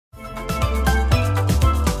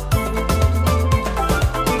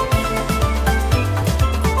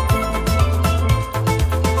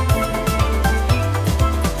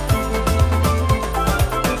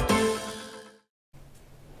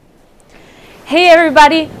Hey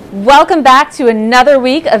everybody, welcome back to another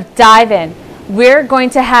week of Dive In. We're going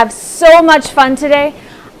to have so much fun today.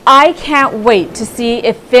 I can't wait to see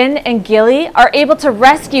if Finn and Gilly are able to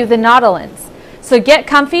rescue the Nautilans. So get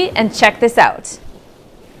comfy and check this out.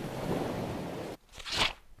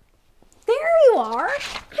 There you are.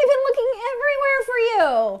 I've been looking everywhere for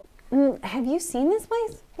you. Have you seen this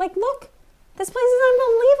place? Like, look, this place is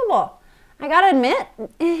unbelievable. I gotta admit,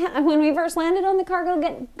 when we first landed on the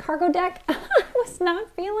cargo deck, I was not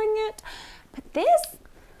feeling it. But this,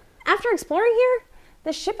 after exploring here,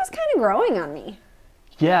 the ship is kind of growing on me.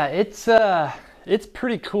 Yeah, it's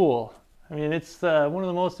pretty cool. I mean, it's one of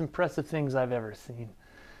the most impressive things I've ever seen.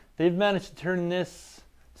 They've managed to turn this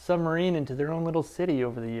submarine into their own little city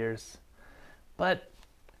over the years. But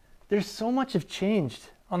there's so much have changed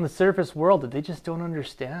on the surface world that they just don't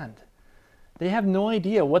understand. They have no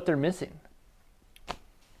idea what they're missing.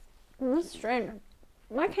 That's strange.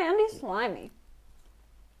 My candy's slimy.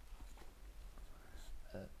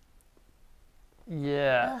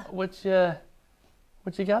 Yeah, what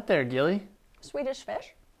you got there, Gilly? Swedish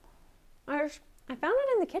fish. I found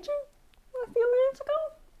it in the kitchen a few minutes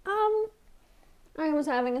ago. I was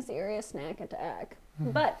having a serious snack attack.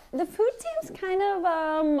 But the food seems kind of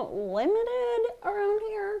limited around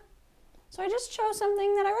here. So I just chose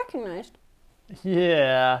something that I recognized.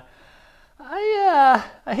 Yeah. I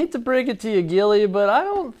hate to break it to you, Gilly, but I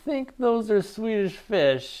don't think those are Swedish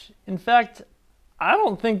fish. In fact, I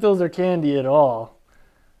don't think those are candy at all.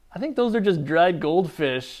 I think those are just dried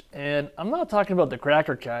goldfish, and I'm not talking about the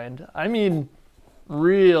cracker kind. I mean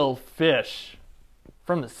real fish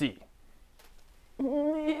from the sea.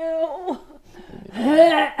 Ew.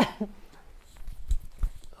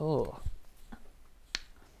 Oh.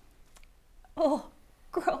 Oh,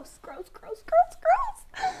 gross, gross, gross, gross, gross.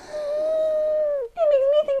 It makes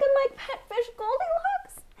me think of my pet fish,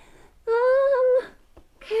 Goldilocks. I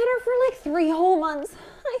had her for like 3 whole months.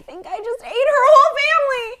 I think I just ate her whole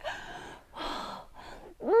family.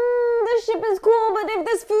 The ship is cool, but if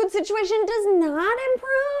this food situation does not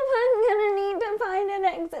improve, I'm gonna need to find an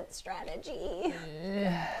exit strategy.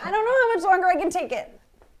 I don't know how much longer I can take it.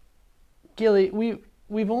 Gilly,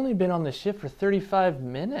 we've only been on the ship for 35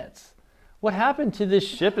 minutes. What happened to this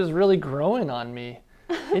ship is really growing on me.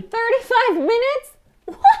 35 minutes?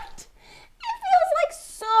 What? It feels like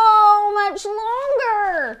so much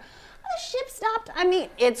longer. The ship stopped. I mean,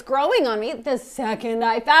 it's growing on me the second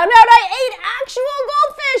I found out I ate actual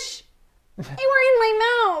goldfish. They were in my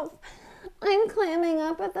mouth. I'm clamming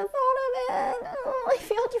up at the thought of it. Oh, I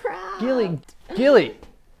feel trapped. Gilly,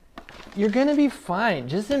 you're gonna be fine.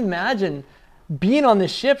 Just imagine being on the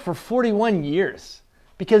ship for 41 years,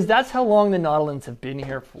 because that's how long the Nautilans have been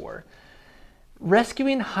here for.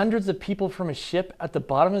 Rescuing hundreds of people from a ship at the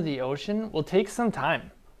bottom of the ocean will take some time.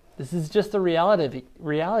 This is just the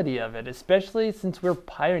reality of it, especially since we're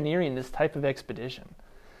pioneering this type of expedition.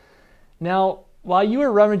 Now, while you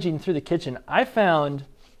were rummaging through the kitchen, I found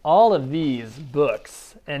all of these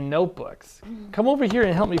books and notebooks. Come over here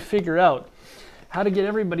and help me figure out how to get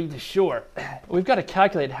everybody to shore. We've got to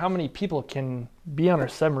calculate how many people can be on our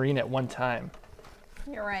submarine at one time.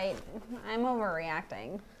 You're right. I'm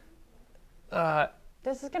overreacting. Uh,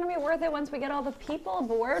 This is going to be worth it once we get all the people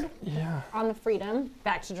aboard on the Freedom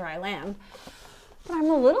back to dry land. But I'm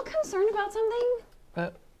a little concerned about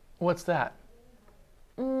something. What's that?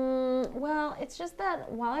 Well, it's just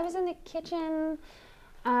that while I was in the kitchen,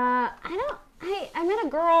 I met a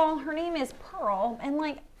girl. Her name is Pearl, and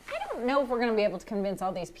I don't know if we're going to be able to convince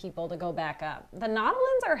all these people to go back up. The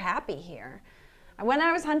Nautilans are happy here. When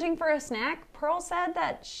I was hunting for a snack, Pearl said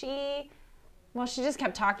that she just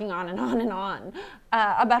kept talking on and on and on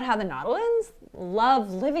about how the Nautilans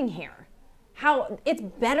love living here, how it's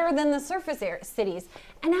better than the surface cities,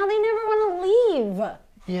 and how they never want to leave.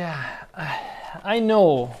 Yeah, I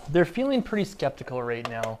know. They're feeling pretty skeptical right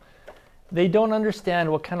now. They don't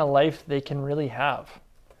understand what kind of life they can really have.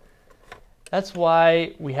 That's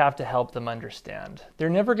why we have to help them understand. They're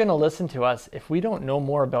never going to listen to us if we don't know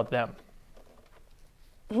more about them.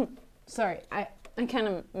 Sorry, I kind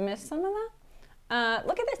of missed some of that.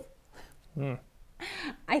 Look at this.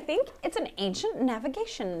 I think it's an ancient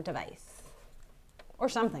navigation device. Or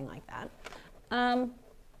something like that.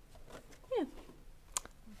 Yeah.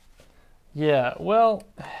 Yeah, well,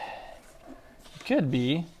 it could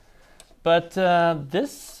be. But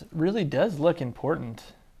this really does look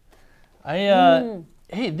important. Hey,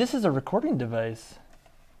 this is a recording device.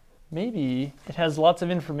 Maybe it has lots of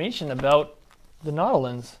information about the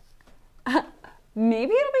Nautilans.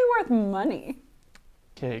 Maybe it'll be worth money.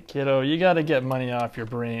 Okay, kiddo, you gotta get money off your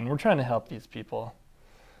brain. We're trying to help these people.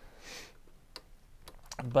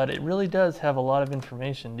 but it really does have a lot of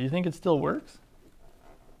information. Do you think it still works?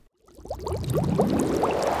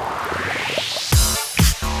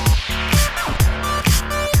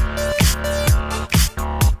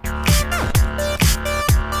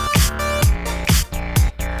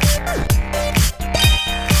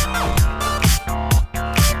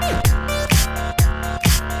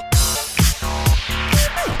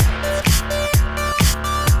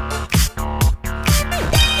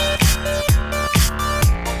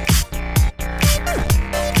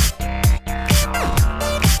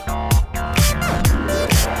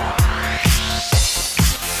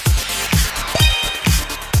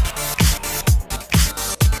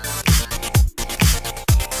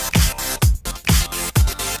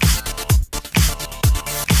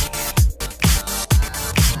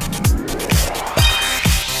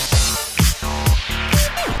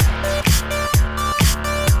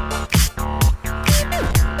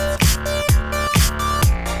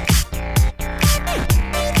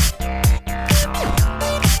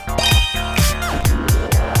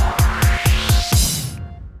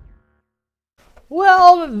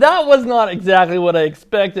 Well, that was not exactly what I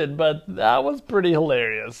expected, but that was pretty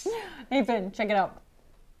hilarious. Hey, Finn, check it out.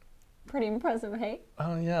 Pretty impressive, hey?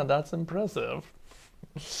 Oh yeah, that's impressive.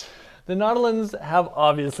 The Nautilans have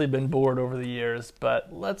obviously been bored over the years,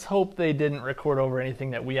 but let's hope they didn't record over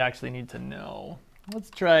anything that we actually need to know. Let's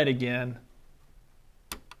try it again.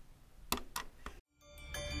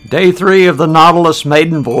 Day 3 of the Nautilus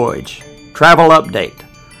maiden voyage. Travel update.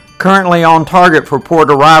 Currently on target for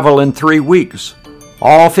port arrival in 3 weeks.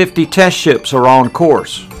 All 50 test ships are on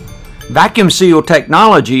course. Vacuum seal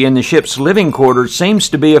technology in the ship's living quarters seems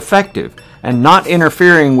to be effective and not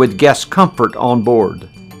interfering with guest comfort on board.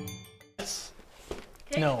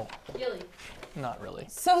 No, not really.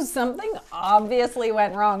 So something obviously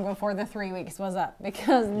went wrong before the 3 weeks was up,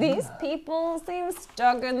 because these people seem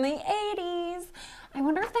stuck in the 80s. I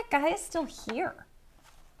wonder if that guy is still here.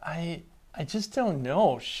 I just don't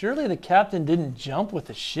know. Surely the captain didn't jump with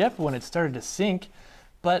the ship when it started to sink,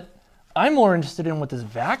 but I'm more interested in what this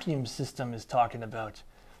vacuum system is talking about.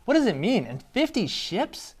 What does it mean? And 50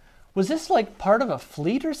 ships? Was this like part of a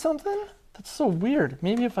fleet or something? That's so weird.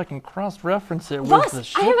 Maybe if I can cross-reference it with the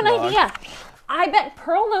ship I have an log. idea. I bet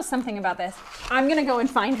Pearl knows something about this. I'm gonna go and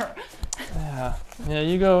find her. Yeah,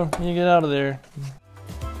 you go, you get out of there.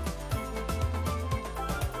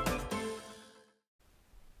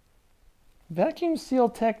 Vacuum seal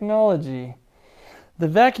technology. The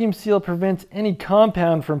vacuum seal prevents any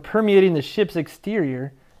compound from permeating the ship's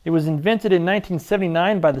exterior. It was invented in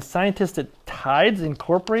 1979 by the scientists at Tides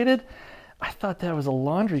Incorporated. I thought that was a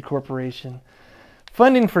laundry corporation.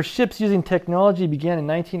 Funding for ships using technology began in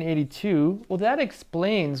 1982. Well, that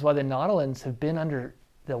explains why the Nautilans have been under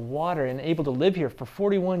the water and able to live here for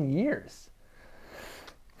 41 years.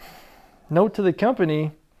 Note to the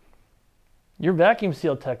company, your vacuum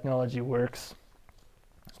seal technology works,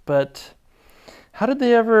 but how did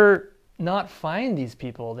they ever not find these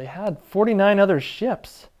people? They had 49 other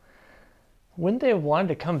ships. Wouldn't they have wanted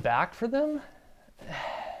to come back for them?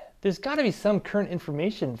 There's got to be some current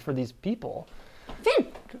information for these people. Finn!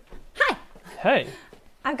 Hi! Hey,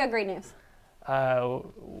 I've got great news.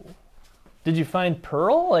 did you find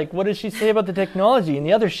Pearl? Like, what did she say about the technology and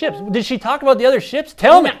the other ships? Did she talk about the other ships?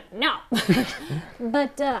 Tell me! No.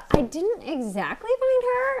 But I didn't exactly find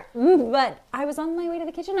her, but I was on my way to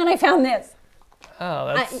the kitchen and I found this. Oh,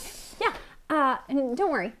 that's... And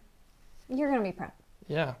don't worry. You're going to be proud.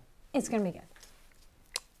 Yeah. It's going to be good.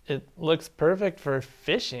 It looks perfect for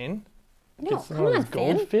fishing. No, Get some come of on, those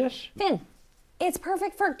Finn. goldfish. Finn, it's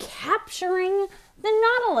perfect for capturing the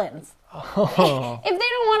Nautilans. Oh. If they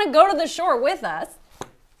don't want to go to the shore with us,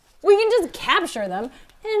 we can just capture them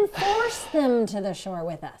and force them to the shore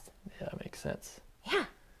with us. Yeah, that makes sense. Yeah.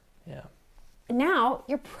 Yeah. Now,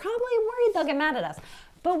 you're probably worried they'll get mad at us,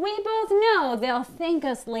 but we both know they'll thank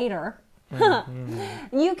us later.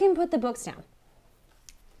 You can put the books down.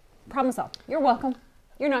 Problem solved. You're welcome.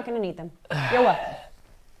 You're not going to need them. You're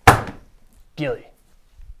welcome. Gilly,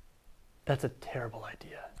 that's a terrible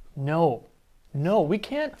idea. No, we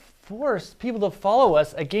can't force people to follow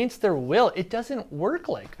us against their will. It doesn't work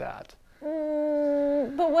like that.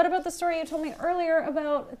 But what about the story you told me earlier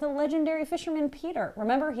about the legendary fisherman Peter?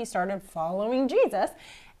 Remember, he started following Jesus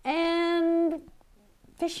and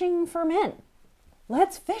fishing for men.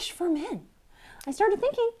 Let's fish for men. I started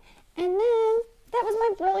thinking, and then that was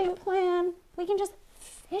my brilliant plan. We can just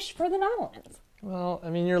fish for the Nautilans. Well, I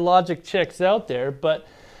mean, your logic checks out there, but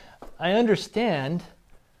I understand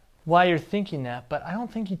why you're thinking that, but I don't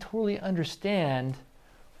think you totally understand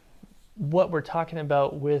what we're talking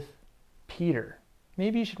about with Peter.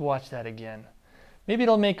 Maybe you should watch that again. Maybe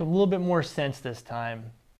it'll make a little bit more sense this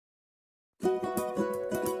time.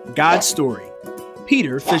 God's story.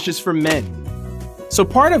 Peter fishes for men. So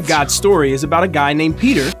part of God's story is about a guy named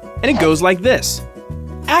Peter, and it goes like this.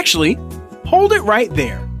 Actually, hold it right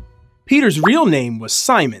there. Peter's real name was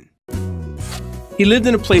Simon. He lived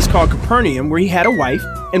in a place called Capernaum where he had a wife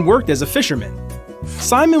and worked as a fisherman.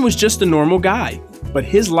 Simon was just a normal guy, but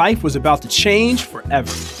his life was about to change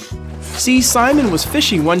forever. See, Simon was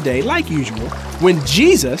fishing one day like usual when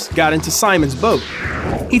Jesus got into Simon's boat.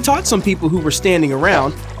 He taught some people who were standing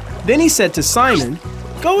around. Then he said to Simon,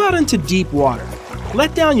 "Go out into deep water.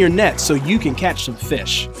 Let down your net so you can catch some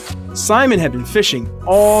fish." Simon had been fishing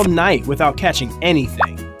all night without catching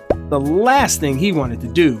anything. The last thing he wanted to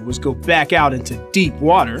do was go back out into deep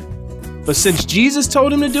water. But since Jesus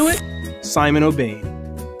told him to do it, Simon obeyed,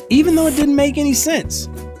 even though it didn't make any sense.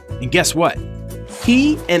 And guess what?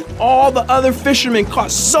 He and all the other fishermen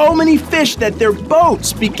caught so many fish that their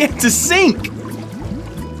boats began to sink.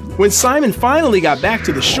 When Simon finally got back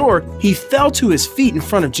to the shore, he fell to his feet in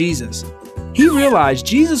front of Jesus. He realized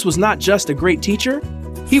Jesus was not just a great teacher,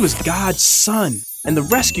 he was God's son and the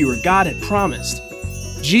rescuer God had promised.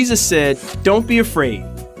 Jesus said, "Don't be afraid.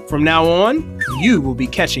 From now on, you will be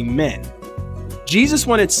catching men." Jesus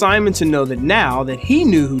wanted Simon to know that now that he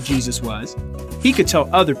knew who Jesus was, he could tell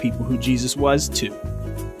other people who Jesus was too.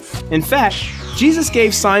 In fact, Jesus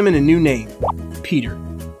gave Simon a new name, Peter.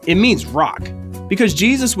 It means rock, because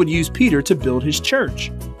Jesus would use Peter to build his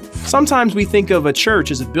church. Sometimes we think of a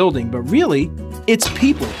church as a building, but really, it's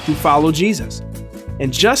people who follow Jesus.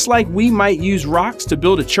 And just like we might use rocks to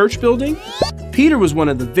build a church building, Peter was one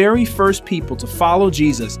of the very first people to follow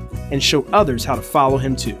Jesus and show others how to follow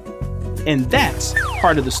him too. And that's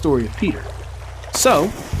part of the story of Peter. So,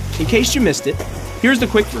 in case you missed it, here's the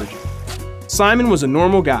quick version. Simon was a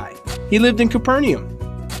normal guy. He lived in Capernaum.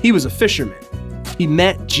 He was a fisherman. He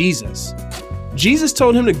met Jesus. Jesus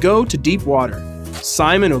told him to go to deep water.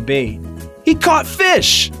 Simon obeyed. He caught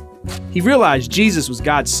fish. He realized Jesus was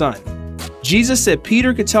God's son. Jesus said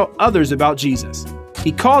Peter could tell others about Jesus.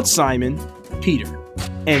 He called Simon Peter.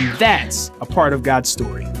 And that's a part of God's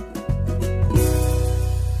story.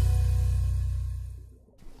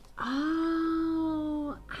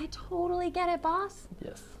 Oh, I totally get it, boss.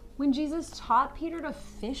 Yes. When Jesus taught Peter to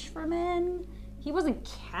fish for men, he wasn't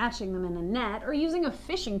catching them in a net or using a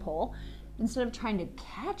fishing pole. Instead of trying to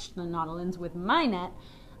catch the nautilins with my net,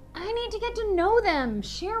 I need to get to know them,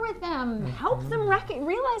 share with them, help them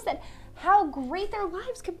realize that how great their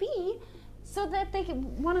lives could be so that they could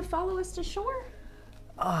want to follow us to shore.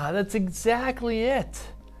 That's exactly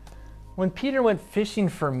it. When Peter went fishing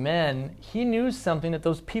for men, he knew something that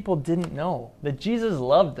those people didn't know, that Jesus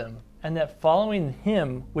loved them and that following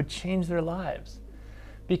him would change their lives.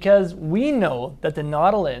 Because we know that the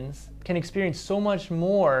nautilins can experience so much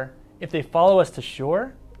more if they follow us to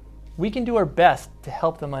shore. We can do our best to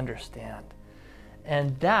help them understand.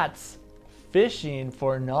 And that's fishing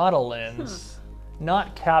for nautilins,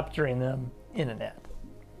 not capturing them in a net.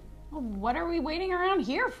 Well, what are we waiting around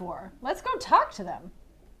here for? Let's go talk to them.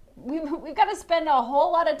 We've got to spend a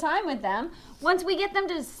whole lot of time with them. Once we get them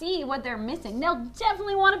to see what they're missing, they'll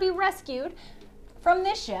definitely want to be rescued from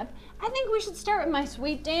this ship. I think we should start with my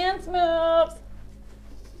sweet dance moves.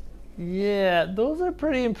 Yeah, those are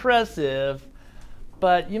pretty impressive,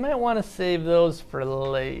 but you might want to save those for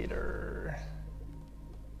later.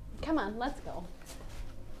 Come on, let's go.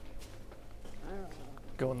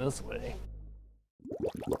 Going this way.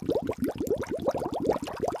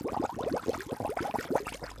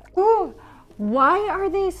 Ooh, why are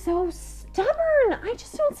they so stubborn? I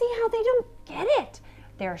just don't see how they don't get it.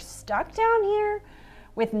 They're stuck down here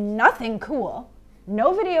with nothing cool.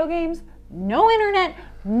 No video games, no internet,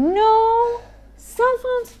 no cell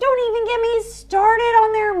phones. Don't even get me started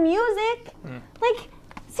on their music. Like,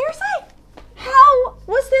 seriously, how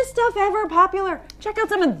was this stuff ever popular? Check out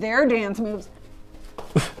some of their dance moves.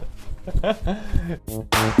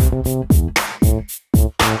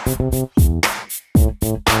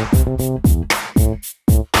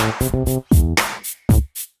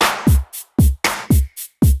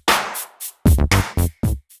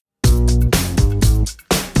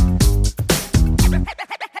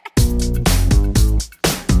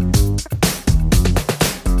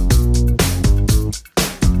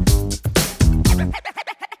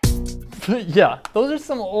 Yeah, those are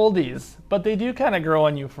some oldies, but they do kind of grow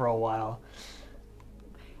on you for a while.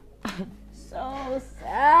 So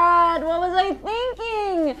sad. What was I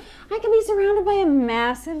thinking? I could be surrounded by a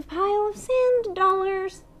massive pile of sand,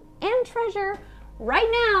 dollars, and treasure right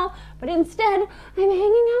now, but instead I'm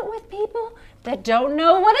hanging out with people that don't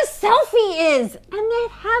know what a selfie is and that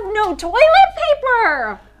have no toilet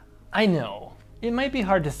paper. I know. It might be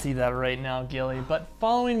hard to see that right now, Gilly, but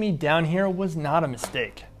following me down here was not a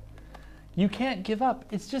mistake. You can't give up.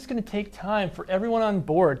 It's just going to take time for everyone on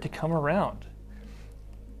board to come around.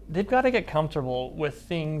 They've got to get comfortable with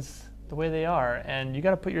things the way they are, and you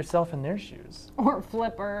got to put yourself in their shoes. Or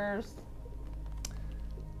flippers.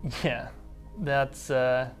 Yeah, that's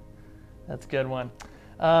a good one.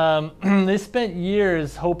 They spent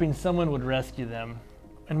years hoping someone would rescue them,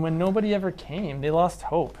 and when nobody ever came, they lost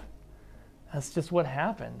hope. That's just what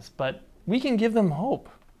happens, but we can give them hope.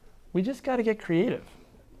 We just got to get creative.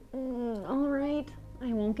 All right,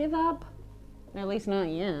 I won't give up. At least not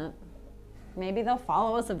yet. Maybe they'll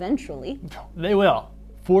follow us eventually. They will.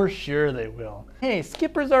 For sure they will. Hey,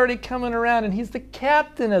 Skipper's already coming around and he's the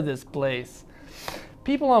captain of this place.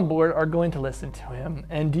 People on board are going to listen to him.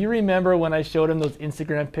 And do you remember when I showed him those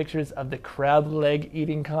Instagram pictures of the crab leg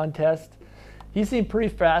eating contest? He seemed pretty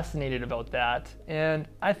fascinated about that, and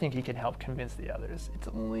I think he can help convince the others. It's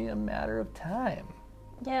only a matter of time.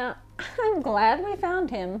 Yeah, I'm glad we found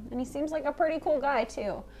him, and he seems like a pretty cool guy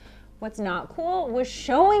too. What's not cool was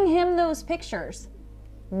showing him those pictures.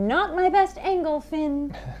 Not my best angle,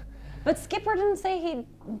 Finn. But Skipper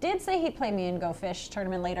did say he'd play me in Go Fish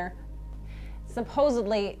tournament later.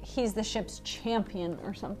 Supposedly, he's the ship's champion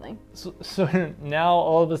or something. So now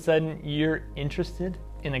all of a sudden you're interested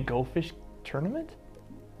in a Go Fish tournament?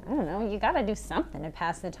 I don't know, you gotta do something to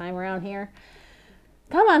pass the time around here.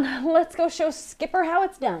 Come on, let's go show Skipper how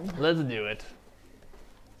it's done. Let's do it.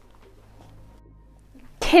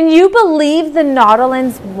 Can you believe the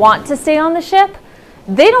Nautilans want to stay on the ship?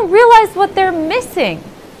 They don't realize what they're missing.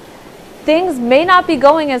 Things may not be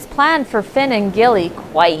going as planned for Finn and Gilly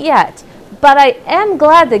quite yet, but I am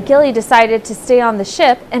glad that Gilly decided to stay on the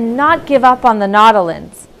ship and not give up on the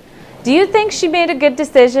Nautilans. Do you think she made a good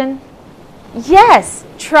decision? Yes,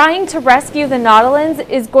 trying to rescue the Nautilans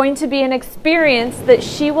is going to be an experience that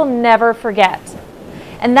she will never forget.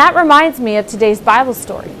 And that reminds me of today's Bible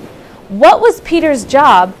story. What was Peter's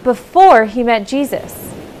job before he met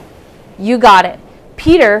Jesus? You got it.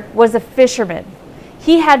 Peter was a fisherman.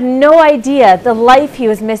 He had no idea the life he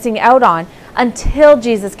was missing out on until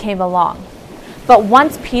Jesus came along. But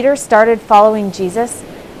once Peter started following Jesus,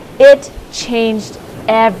 it changed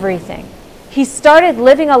everything. He started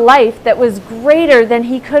living a life that was greater than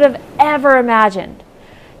he could have ever imagined.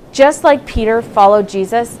 Just like Peter followed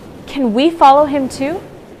Jesus, can we follow him too?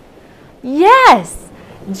 Yes!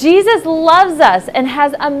 Jesus loves us and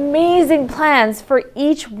has amazing plans for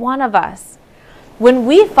each one of us. When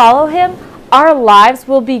we follow him, our lives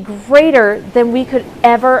will be greater than we could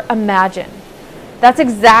ever imagine. That's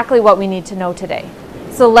exactly what we need to know today.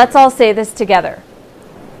 So let's all say this together.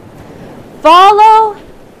 Follow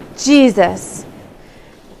Jesus.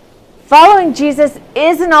 Following Jesus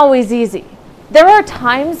isn't always easy. There are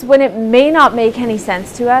times when it may not make any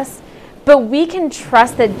sense to us, but we can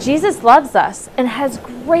trust that Jesus loves us and has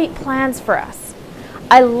great plans for us.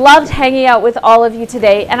 I loved hanging out with all of you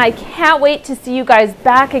today, and I can't wait to see you guys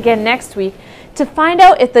back again next week to find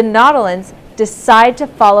out if the Nautilans decide to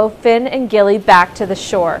follow Finn and Gilly back to the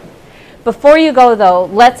shore. Before you go though,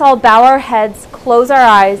 let's all bow our heads, close our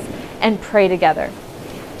eyes, and pray together.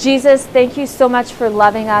 Jesus, thank you so much for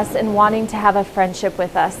loving us and wanting to have a friendship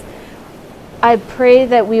with us. I pray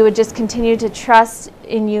that we would just continue to trust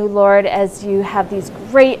in you, Lord, as you have these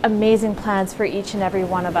great, amazing plans for each and every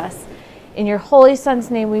one of us. In your holy Son's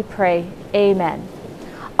name we pray. Amen.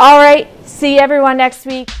 All right, see everyone next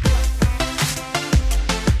week.